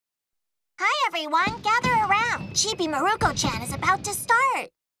everyone, gather around. Chibi Maruko Chan is about to start.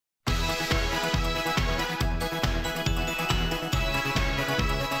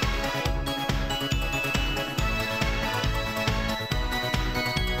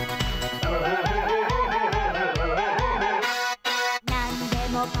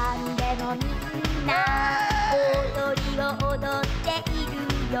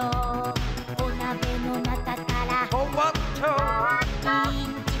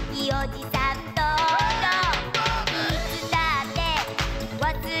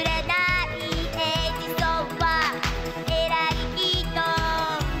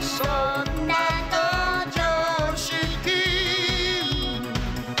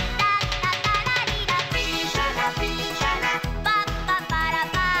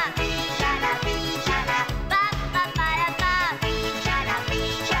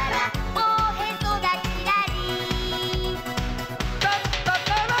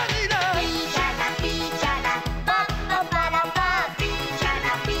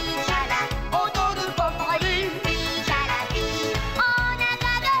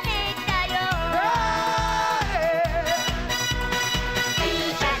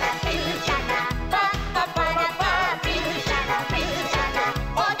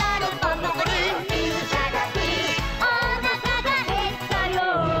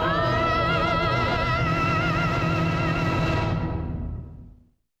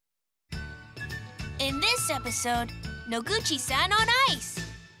 In this episode, Noguchi-san on ice.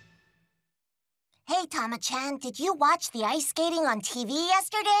 Hey, Tama-chan, did you watch the ice skating on TV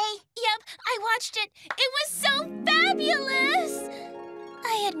yesterday? Yep, I watched it. It was so fabulous!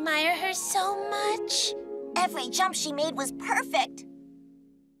 I admire her so much. Every jump she made was perfect.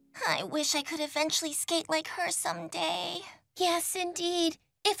 I wish I could eventually skate like her someday. Yes, indeed.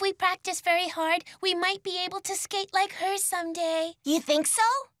 If we practice very hard, we might be able to skate like her someday. You think so?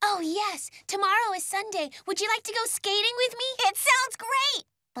 Oh, yes. Tomorrow is Sunday. Would you like to go skating with me? It sounds great!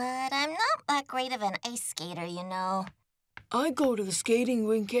 But I'm not that great of an ice skater, you know. I go to the skating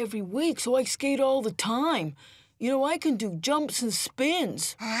rink every week, so I skate all the time. You know, I can do jumps and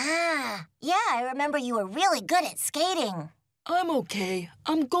spins. Ah, yeah, I remember you were really good at skating. I'm okay.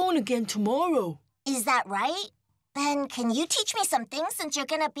 I'm going again tomorrow. Is that right? Then can you teach me some things since you're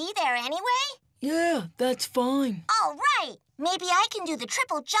gonna be there anyway? Yeah, that's fine. All right! Maybe I can do the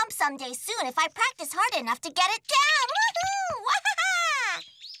triple jump someday soon if I practice hard enough to get it down! Woohoo! Wahaha!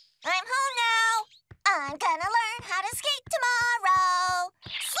 I'm home now. I'm gonna learn how to skate tomorrow.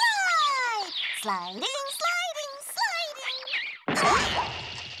 Slide! Sliding, sliding, sliding.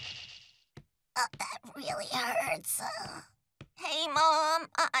 Oh, that really hurts. Hey, Mom,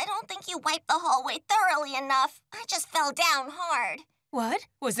 I don't think you wiped the hallway thoroughly enough. I just fell down hard. What?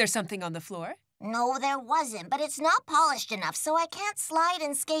 Was there something on the floor? No, there wasn't, but it's not polished enough, so I can't slide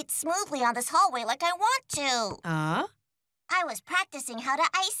and skate smoothly on this hallway like I want to. I was practicing how to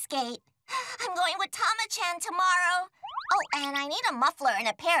ice skate. I'm going with Tama-chan tomorrow. Oh, and I need a muffler and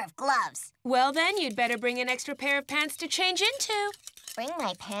a pair of gloves. Well, then, you'd better bring an extra pair of pants to change into. Bring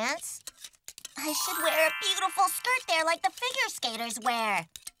my pants? I should wear a beautiful skirt there like the figure skaters wear.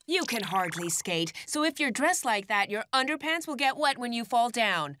 You can hardly skate, so if you're dressed like that, your underpants will get wet when you fall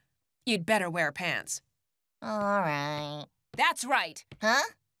down. You'd better wear pants. All right. That's right. Huh?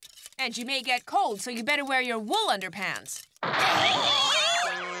 And you may get cold, so you better wear your wool underpants.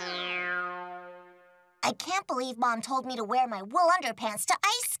 I can't believe Mom told me to wear my wool underpants to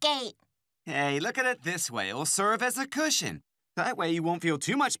ice skate. Hey, look at it this way. It'll serve as a cushion. That way you won't feel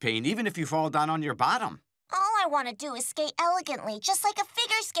too much pain even if you fall down on your bottom. All I want to do is skate elegantly, just like a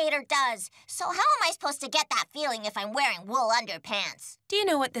figure skater does. So how am I supposed to get that feeling if I'm wearing wool underpants? Do you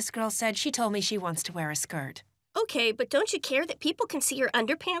know what this girl said? She told me she wants to wear a skirt. Okay, but don't you care that people can see your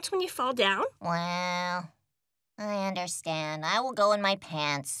underpants when you fall down? Well, I understand. I will go in my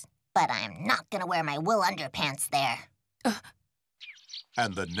pants. But I'm not gonna wear my wool underpants there.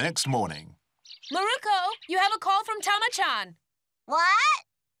 And the next morning... Maruko, you have a call from Tama-chan. What?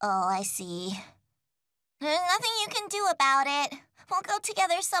 Oh, I see. There's nothing you can do about it. We'll go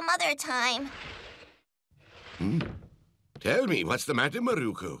together some other time. Tell me, what's the matter,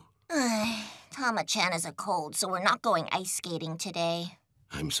 Maruko? Tama-chan has a cold, so we're not going ice skating today.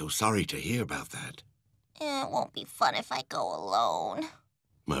 I'm so sorry to hear about that. It won't be fun if I go alone.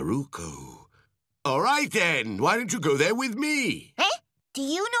 Maruko. All right, then. Why don't you go there with me? Eh? Do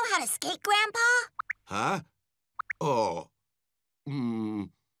you know how to skate, Grandpa? Huh? Oh.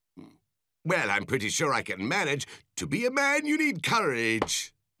 Well, I'm pretty sure I can manage. To be a man, you need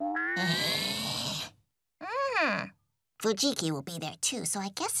courage. Fujiki will be there, too, so I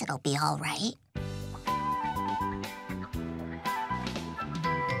guess it'll be all right.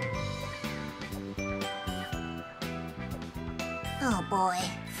 Oh, boy.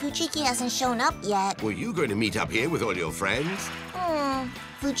 Fujiki hasn't shown up yet. Were you going to meet up here with all your friends?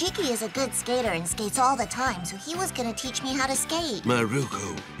 Fujiki is a good skater and skates all the time, so he was gonna teach me how to skate.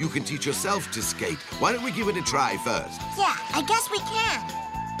 Maruko, you can teach yourself to skate. Why don't we give it a try first? Yeah, I guess we can.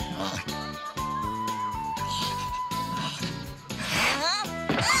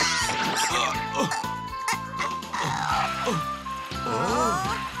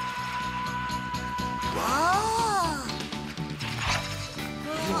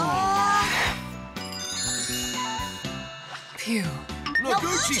 Phew.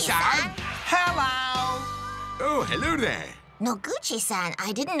 Noguchi-san! Hello! Oh, hello there. Noguchi-san,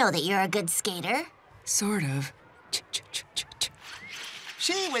 I didn't know that you're a good skater. Sort of.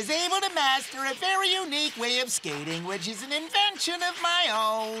 She was able to master a very unique way of skating, which is an invention of my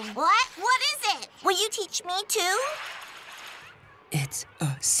own. What? What is it? Will you teach me too? It's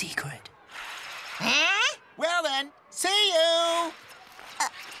a secret. Huh? Well then, see you!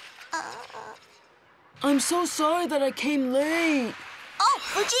 I'm so sorry that I came late. Oh,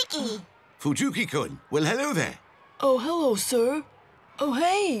 Fujiki. Fujuki-kun. Well, hello there. Oh, hello, sir. Oh,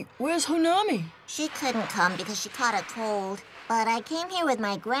 hey, where's Honami? She couldn't come because she caught a cold. But I came here with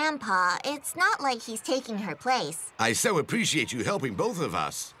my grandpa. It's not like he's taking her place. I so appreciate you helping both of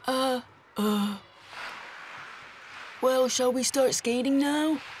us. Well, shall we start skating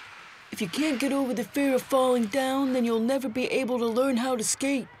now? If you can't get over the fear of falling down, then you'll never be able to learn how to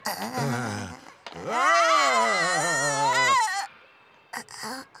skate.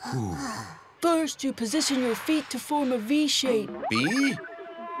 First, you position your feet to form a V shape. B?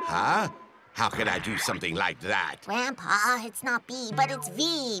 Huh? How can I do something like that? Grandpa, it's not B, but it's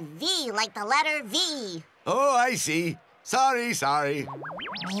V. V, like the letter V. Oh, I see. Sorry.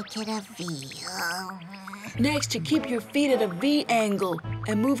 Make it a V. Next, you keep your feet at a V angle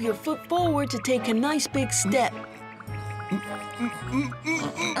and move your foot forward to take a nice big step.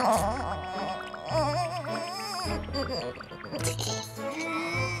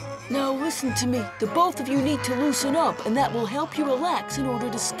 Now listen to me. The both of you need to loosen up, and that will help you relax in order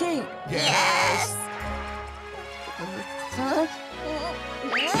to skate. Yes!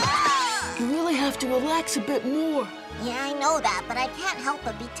 You really have to relax a bit more. Yeah, I know that, but I can't help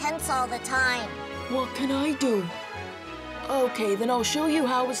but be tense all the time. What can I do? Okay, then I'll show you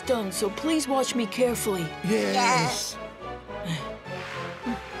how it's done, so please watch me carefully. Yes.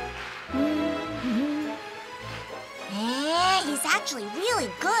 He's actually really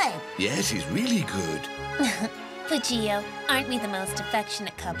good. Yes, he's really good. Fujio, aren't we the most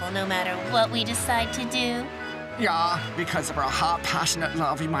affectionate couple no matter what we decide to do? Yeah, because of our hot, passionate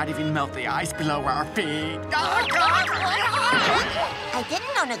love, we might even melt the ice below our feet. I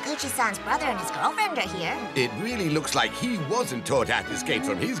didn't know Noguchi-san's brother and his girlfriend are here. It really looks like he wasn't taught how to skate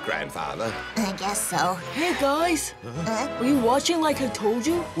from his grandfather. I guess so. Hey, guys. Were you watching like I told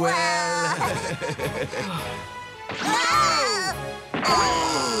you? Well...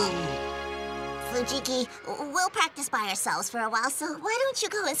 Fujiki, we'll practice by ourselves for a while, so why don't you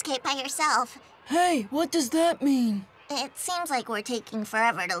go and skate by yourself? Hey, what does that mean? It seems like we're taking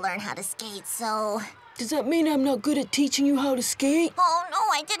forever to learn how to skate, so... Does that mean I'm not good at teaching you how to skate? Oh, no,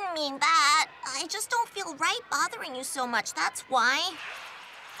 I didn't mean that. I just don't feel right bothering you so much, that's why.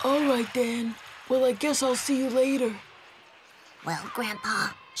 All right, then. Well, I guess I'll see you later. Well,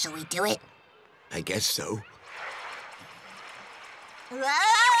 Grandpa, shall we do it? I guess so.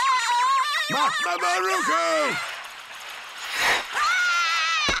 Maruko!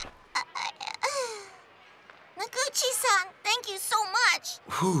 Noguchi-san, thank you so much.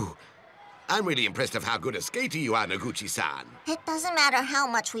 Whew. I'm really impressed of how good a skater you are, Noguchi-san. It doesn't matter how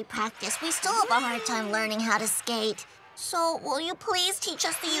much we practice, we still have a hard time learning how to skate. So, will you please teach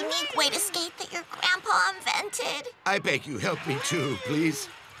us the unique way to skate that your grandpa invented? I beg you, help me too, please.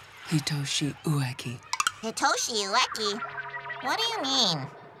 Hitoshi Ueki. Hitoshi Ueki? What do you mean?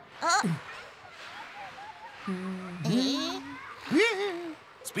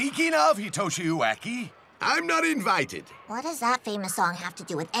 Speaking of Hitoshi Ueki, I'm not invited. What does that famous song have to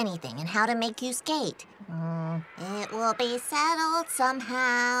do with anything and how to make you skate? It will be settled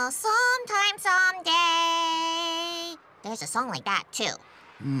somehow, sometime, someday. There's a song like that, too.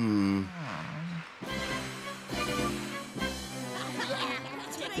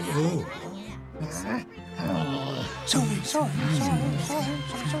 Oh.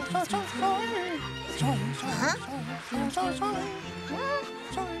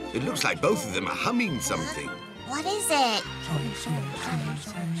 It looks like both of them are humming something. What is it?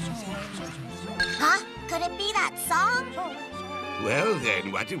 Huh? Could it be that song? Well,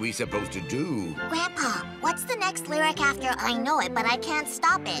 then, what are we supposed to do? Grandpa, what's the next lyric after I know it, but I can't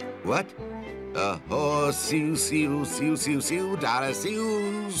stop it? What? Oh, siu, siu, siu, siu, siu, dara,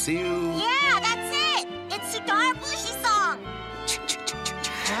 siu, siu. Yeah, that's it. It's Sudara Bushi song.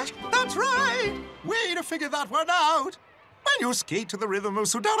 That's right! Way to figure that one out! When you skate to the rhythm of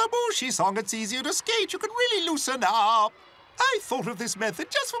Sudarabushi song, it's easier to skate. You can really loosen up. I thought of this method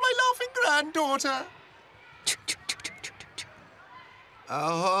just for my laughing granddaughter.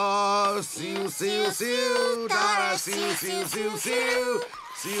 Oh, siu, siu, siu, dara, siu, siu, siu, siu.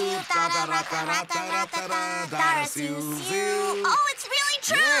 Siu, dara, rata, rata, rata, dara, siu, siu. Oh, it's really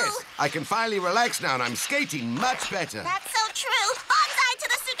true. Yes, I can finally relax now and I'm skating much better. That's so true. Bonsai to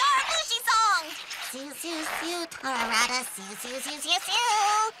the Sudara Bushi song. Siu, siu, siu, tararata, siu, siu, siu, siu,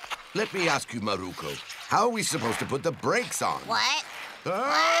 siu. Let me ask you, Maruko, how are we supposed to put the brakes on? What?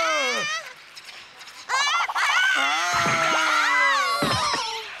 Ah!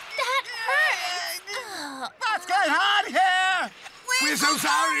 That hurts. Oh. What's going on here? We're so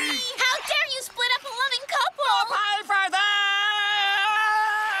sorry! How dare you split up a loving couple? Bye for that!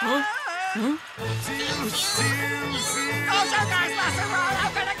 Siu, siu, siu. Oh, you guys must have run.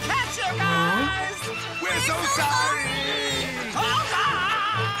 I'm gonna catch you guys! We're so sorry!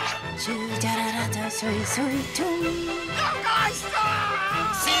 You guys stop!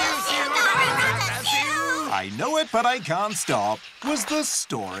 I know it, but I can't stop, was the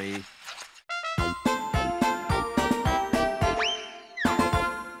story.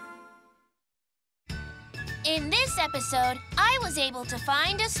 In this episode, I was able to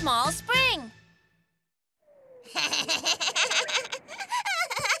find a small spring.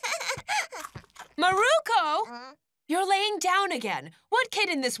 Maruko! You're laying down again. What kid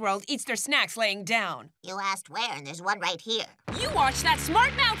in this world eats their snacks laying down? You asked where, and there's one right here. You watch that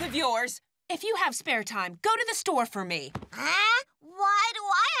smart mouth of yours! If you have spare time, go to the store for me. Huh? Why do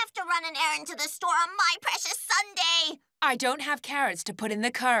I have to run an errand to the store on my precious Sunday? I don't have carrots to put in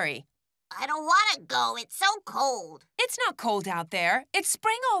the curry. I don't want to go. It's so cold. It's not cold out there. It's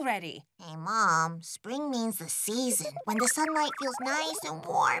spring already. Hey, Mom, spring means the season. When the sunlight feels nice and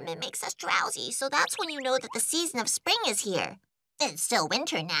warm, it makes us drowsy. So that's when you know that the season of spring is here. It's still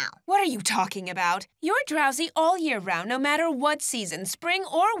winter now. What are you talking about? You're drowsy all year round, no matter what season, spring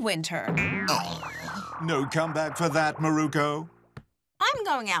or winter. No comeback for that, Maruko. I'm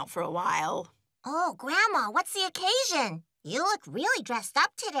going out for a while. Oh, Grandma, what's the occasion? You look really dressed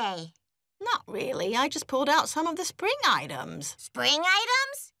up today. Not really. I just pulled out some of the spring items. Spring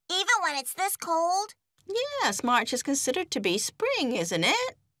items? Even when it's this cold? Yes, March is considered to be spring, isn't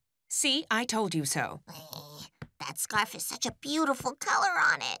it? See, I told you so. That scarf has such a beautiful color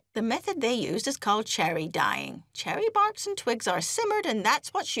on it. The method they used is called cherry dyeing. Cherry barks and twigs are simmered, and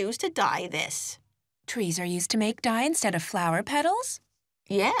that's what's used to dye this. Trees are used to make dye instead of flower petals?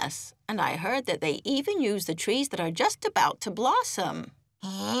 Yes, and I heard that they even use the trees that are just about to blossom.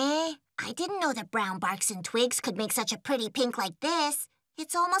 Eh? I didn't know that brown barks and twigs could make such a pretty pink like this.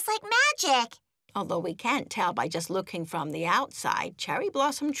 It's almost like magic. Although we can't tell by just looking from the outside, cherry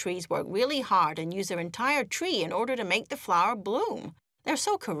blossom trees work really hard and use their entire tree in order to make the flower bloom. They're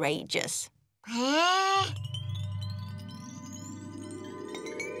so courageous. Eh?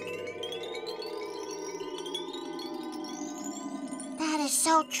 That is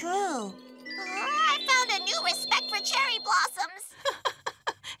so true. Oh, I found a new respect for cherry blossoms.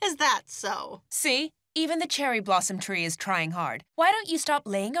 Is that so? See? Even the cherry blossom tree is trying hard. Why don't you stop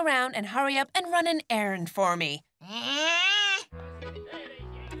laying around and hurry up and run an errand for me? I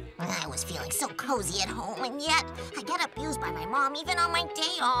was feeling so cozy at home, and yet I get abused by my mom even on my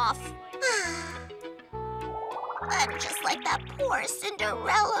day off. I'm just like that poor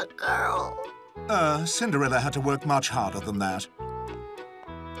Cinderella girl. Cinderella had to work much harder than that.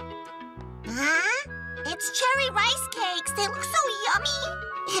 Huh? It's cherry rice cakes. They look so yummy.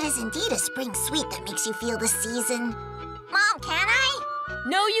 It is indeed a spring sweet that makes you feel the season. Mom, can I?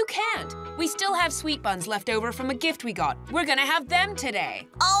 No, you can't. We still have sweet buns left over from a gift we got. We're gonna have them today.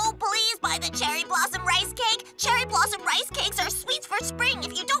 Oh, please buy the cherry blossom rice cake. Cherry blossom rice cakes are sweets for spring.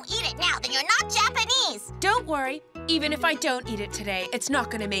 If you don't eat it now, then you're not Japanese. Don't worry. Even if I don't eat it today, it's not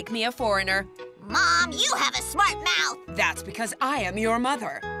gonna make me a foreigner. Mom, you have a smart mouth. That's because I am your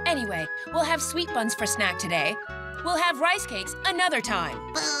mother. Anyway, we'll have sweet buns for snack today. We'll have rice cakes another time.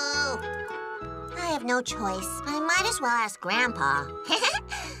 Boo! I have no choice. I might as well ask Grandpa.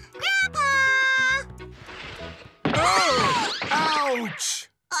 Grandpa! Oh! Ouch!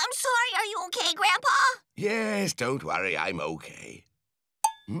 I'm sorry. Are you okay, Grandpa? Yes, don't worry, I'm okay.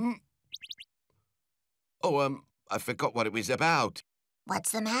 Oh, I forgot what it was about.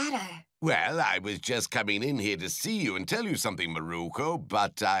 What's the matter? Well, I was just coming in here to see you and tell you something, Maruko,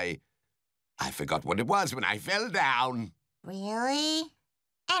 but I forgot what it was when I fell down. Really?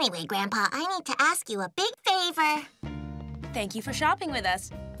 Anyway, Grandpa, I need to ask you a big favor. Thank you for shopping with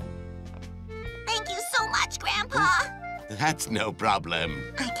us. Thank you so much, Grandpa. That's no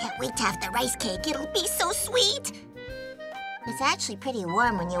problem. I can't wait to have the rice cake. It'll be so sweet. It's actually pretty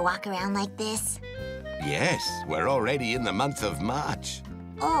warm when you walk around like this. Yes, we're already in the month of March.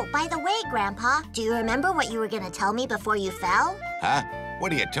 Oh, by the way, Grandpa, do you remember what you were going to tell me before you fell? Huh?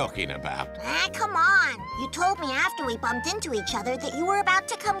 What are you talking about? Ah, come on. You told me after we bumped into each other that you were about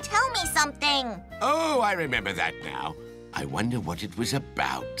to come tell me something. Oh, I remember that now. I wonder what it was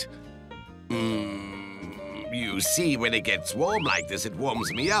about. You see, when it gets warm like this, it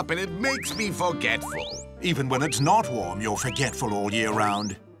warms me up and it makes me forgetful. Even when it's not warm, you're forgetful all year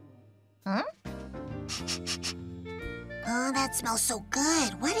round. Hmm? Oh, that smells so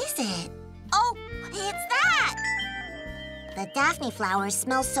good. What is it? Oh, it's that! The Daphne flowers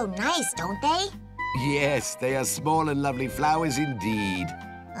smell so nice, don't they? Yes, they are small and lovely flowers indeed.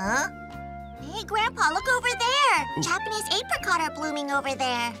 Huh? Hey, Grandpa, look over there. Ooh. Japanese apricot are blooming over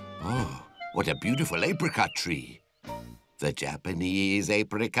there. Oh, what a beautiful apricot tree. The Japanese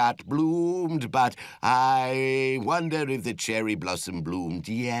apricot bloomed, but I wonder if the cherry blossom bloomed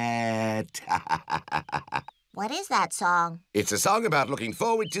yet. What is that song? It's a song about looking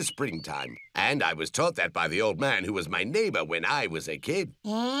forward to springtime. And I was taught that by the old man who was my neighbor when I was a kid.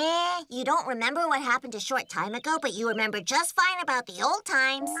 You don't remember what happened a short time ago, but you remember just fine about the old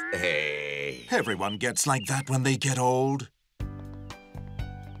times. Hey. Everyone gets like that when they get old.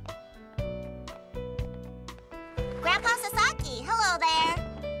 Grandpa Sasaki, hello there.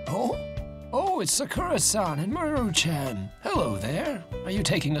 Oh, it's Sakura-san and Maruko-chan. Hello there. Are you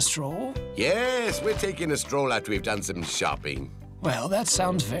taking a stroll? Yes, we're taking a stroll after we've done some shopping. Well, that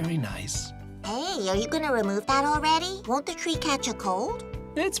sounds very nice. Hey, are you going to remove that already? Won't the tree catch a cold?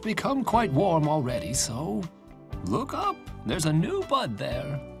 It's become quite warm already, so look up. There's a new bud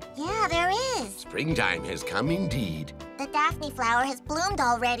there. Yeah, there is. Springtime has come indeed. The Daphne flower has bloomed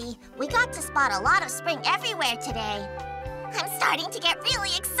already. We got to spot a lot of spring everywhere today. I'm starting to get really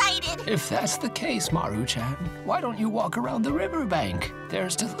excited. If that's the case, Maru-chan, why don't you walk around the riverbank?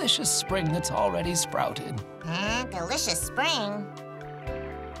 There's delicious spring that's already sprouted. Delicious spring?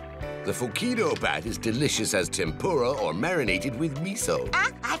 The Fukido bat is delicious as tempura or marinated with miso.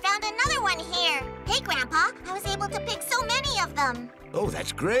 I found another one here. Hey, Grandpa, I was able to pick so many of them. Oh,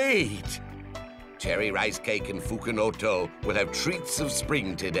 that's great. Cherry rice cake and fukunoto will have treats of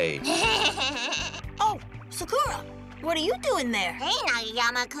spring today. Oh, Sakura. What are you doing there? Hey,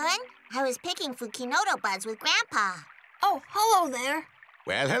 Nagayama-kun. I was picking Fukinoto buds with Grandpa. Oh, hello there.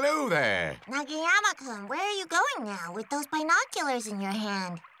 Well, hello there. Nagayama-kun, where are you going now with those binoculars in your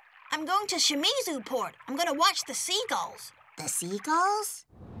hand? I'm going to Shimizu Port. I'm going to watch the seagulls. The seagulls?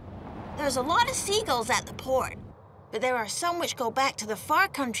 There's a lot of seagulls at the port, but there are some which go back to the far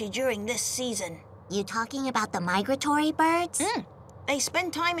country during this season. You talking about the migratory birds? They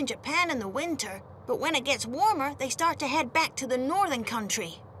spend time in Japan in the winter, but when it gets warmer, they start to head back to the northern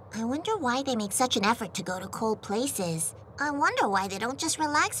country. I wonder why they make such an effort to go to cold places. I wonder why they don't just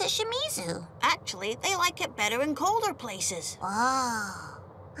relax at Shimizu. Actually, they like it better in colder places. Oh,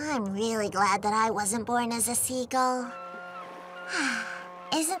 I'm really glad that I wasn't born as a seagull.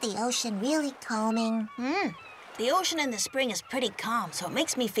 Isn't the ocean really calming? The ocean in the spring is pretty calm, so it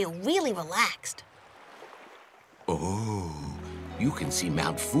makes me feel really relaxed. Oh, you can see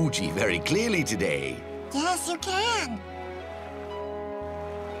Mount Fuji very clearly today. Yes, you can.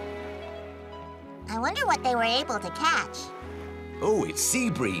 I wonder what they were able to catch. Oh, it's sea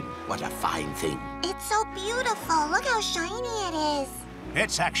bream. What a fine thing. It's so beautiful. Look how shiny it is.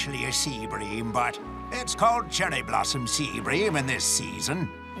 It's actually a sea bream, but it's called cherry blossom sea bream in this season.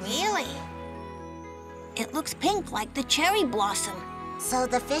 Really? It looks pink like the cherry blossom. So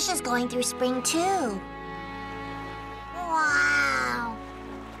the fish is going through spring too. Wow.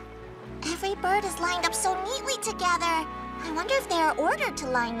 Every bird is lined up so neatly together. I wonder if they are ordered to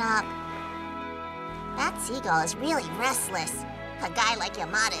line up. That seagull is really restless. A guy like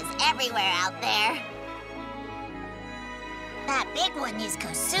Yamada is everywhere out there. That big one is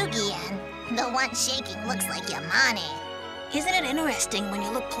Kosugi, and the one shaking looks like Yamane. Isn't it interesting when you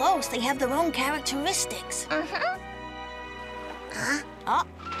look close, they have their own characteristics? Huh? Oh.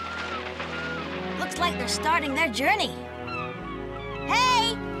 Looks like they're starting their journey.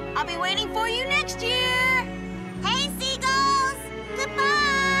 Hey, I'll be waiting for you next year. Hey, seagulls!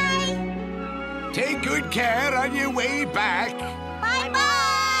 Goodbye! Take good care on your way back.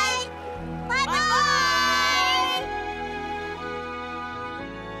 Bye-bye! Bye-bye!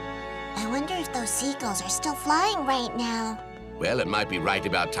 I wonder if those seagulls are still flying right now. Well, it might be right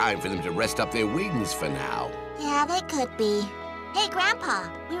about time for them to rest up their wings for now. Yeah, they could be. Hey, Grandpa,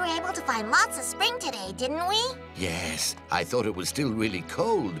 we were able to find lots of spring today, didn't we? Yes, I thought it was still really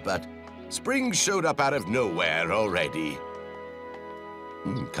cold, but spring showed up out of nowhere already.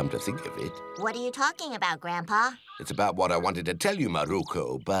 Come to think of it. What are you talking about, Grandpa? It's about what I wanted to tell you,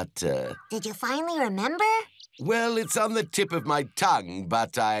 Maruko, but, Did you finally remember? Well, it's on the tip of my tongue,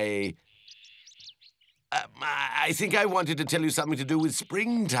 but I think I wanted to tell you something to do with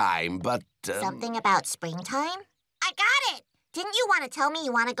springtime, but, Something about springtime? I got it! Didn't you want to tell me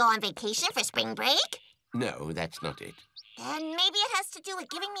you want to go on vacation for spring break? No, that's not it. Then maybe it has to do with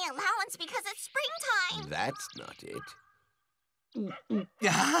giving me allowance because it's springtime. That's not it.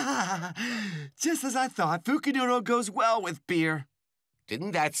 Just as I thought, Fukinoto goes well with beer.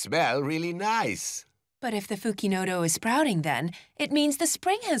 Didn't that smell really nice? But if the Fukinoto is sprouting then, it means the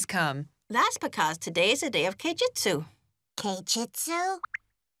spring has come. That's because today is a day of Keijutsu. Keijutsu?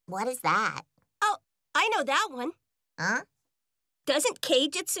 What is that? Oh, I know that one. Huh? Doesn't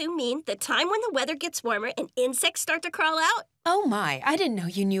Keijutsu mean the time when the weather gets warmer and insects start to crawl out? Oh my, I didn't know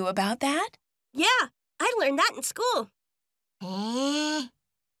you knew about that. Yeah, I learned that in school. I'm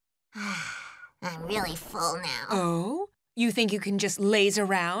really full now. Oh? You think you can just laze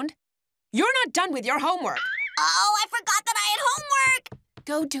around? You're not done with your homework. Oh, I forgot that I had homework!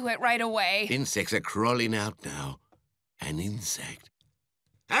 Go do it right away. Insects are crawling out now. An insect.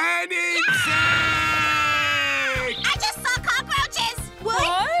 An insect! I just saw cockroaches!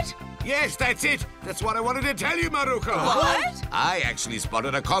 What? Yes, that's it. That's what I wanted to tell you, Maruko. What? I actually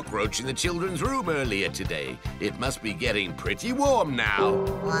spotted a cockroach in the children's room earlier today. It must be getting pretty warm now.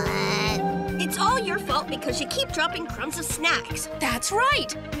 What? It's all your fault because you keep dropping crumbs of snacks. That's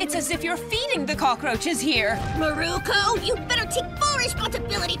right. It's as if you're feeding the cockroaches here. Maruko, you better take full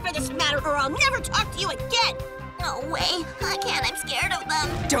responsibility for this matter or I'll never talk to you again. No way. I can't. I'm scared of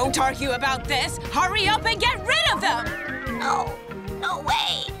them. Don't argue about this. Hurry up and get rid of them. No. No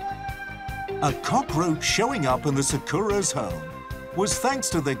way. A cockroach showing up in the Sakura's home was thanks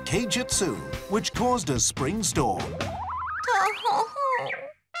to the Keijutsu, which caused a spring storm.